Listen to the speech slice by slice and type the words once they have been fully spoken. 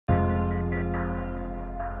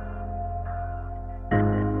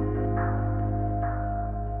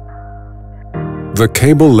The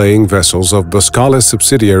cable-laying vessels of Boskalis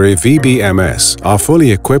subsidiary VBMS are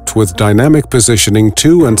fully equipped with dynamic positioning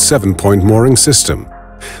 2- and 7-point mooring system.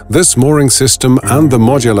 This mooring system and the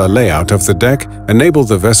modular layout of the deck enable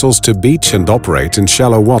the vessels to beach and operate in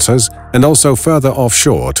shallow waters and also further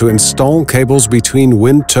offshore to install cables between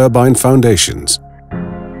wind turbine foundations.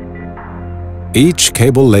 Each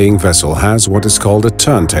cable-laying vessel has what is called a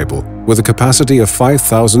turntable with a capacity of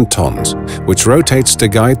 5,000 tons, which rotates to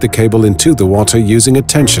guide the cable into the water using a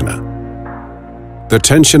tensioner. The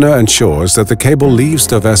tensioner ensures that the cable leaves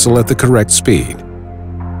the vessel at the correct speed.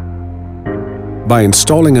 By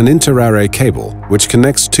installing an inter-array cable, which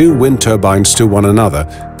connects 2 wind turbines to one another,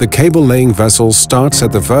 the cable-laying vessel starts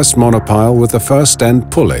at the first monopile with the first end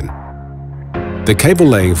pull-in. The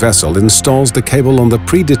cable-laying vessel installs the cable on the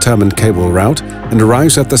predetermined cable route and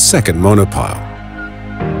arrives at the second monopile.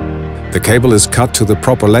 The cable is cut to the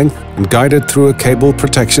proper length and guided through a cable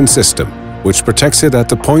protection system, which protects it at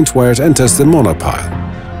the point where it enters the monopile.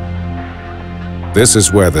 This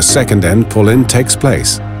is where the second end pull-in takes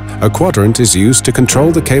place. A quadrant is used to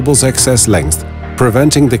control the cable's excess length,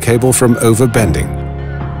 preventing the cable from overbending.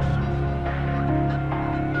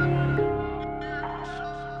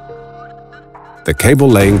 The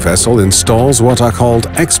cable-laying vessel installs what are called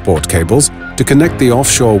export cables to connect the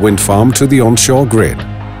offshore wind farm to the onshore grid.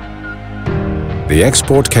 The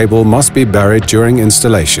export cable must be buried during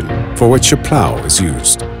installation, for which a plow is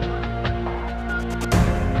used.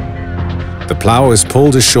 The plow is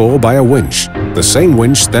pulled ashore by a winch. The same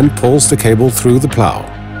winch then pulls the cable through the plow.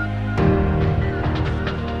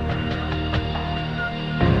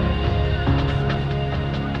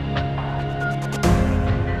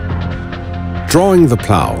 Drawing the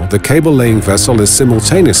plow, the cable-laying vessel is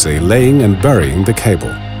simultaneously laying and burying the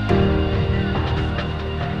cable.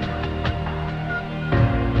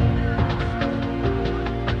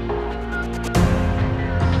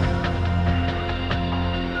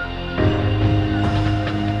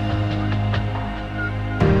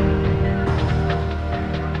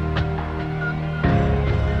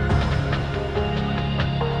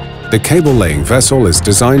 The cable-laying vessel is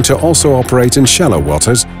designed to also operate in shallow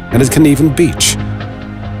waters, and it can even beach.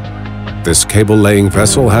 This cable-laying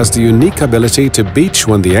vessel has the unique ability to beach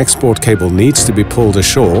when the export cable needs to be pulled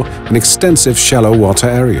ashore in extensive shallow water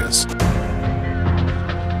areas.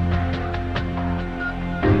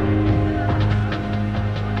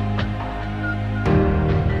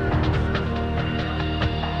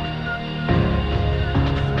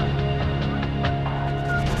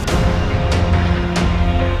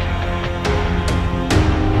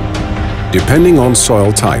 Depending on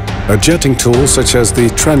soil type, a jetting tool such as the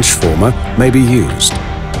trench former may be used.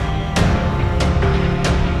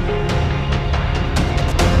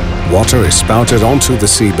 Water is spouted onto the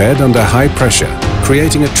seabed under high pressure,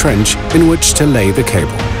 creating a trench in which to lay the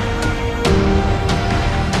cable.